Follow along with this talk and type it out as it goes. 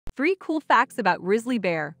3 cool facts about grizzly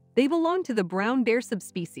bear. They belong to the brown bear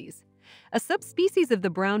subspecies. A subspecies of the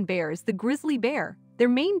brown bear is the grizzly bear. Their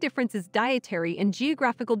main difference is dietary and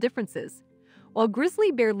geographical differences. While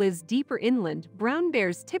grizzly bear lives deeper inland, brown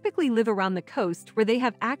bears typically live around the coast where they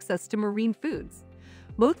have access to marine foods.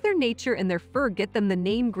 Both their nature and their fur get them the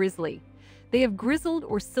name grizzly. They have grizzled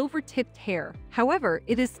or silver-tipped hair. However,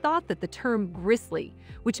 it is thought that the term grisly,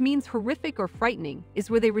 which means horrific or frightening,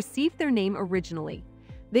 is where they received their name originally.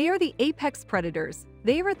 They are the apex predators.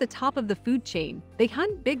 They are at the top of the food chain. They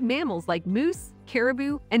hunt big mammals like moose,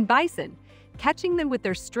 caribou, and bison, catching them with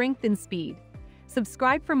their strength and speed.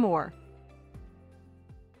 Subscribe for more.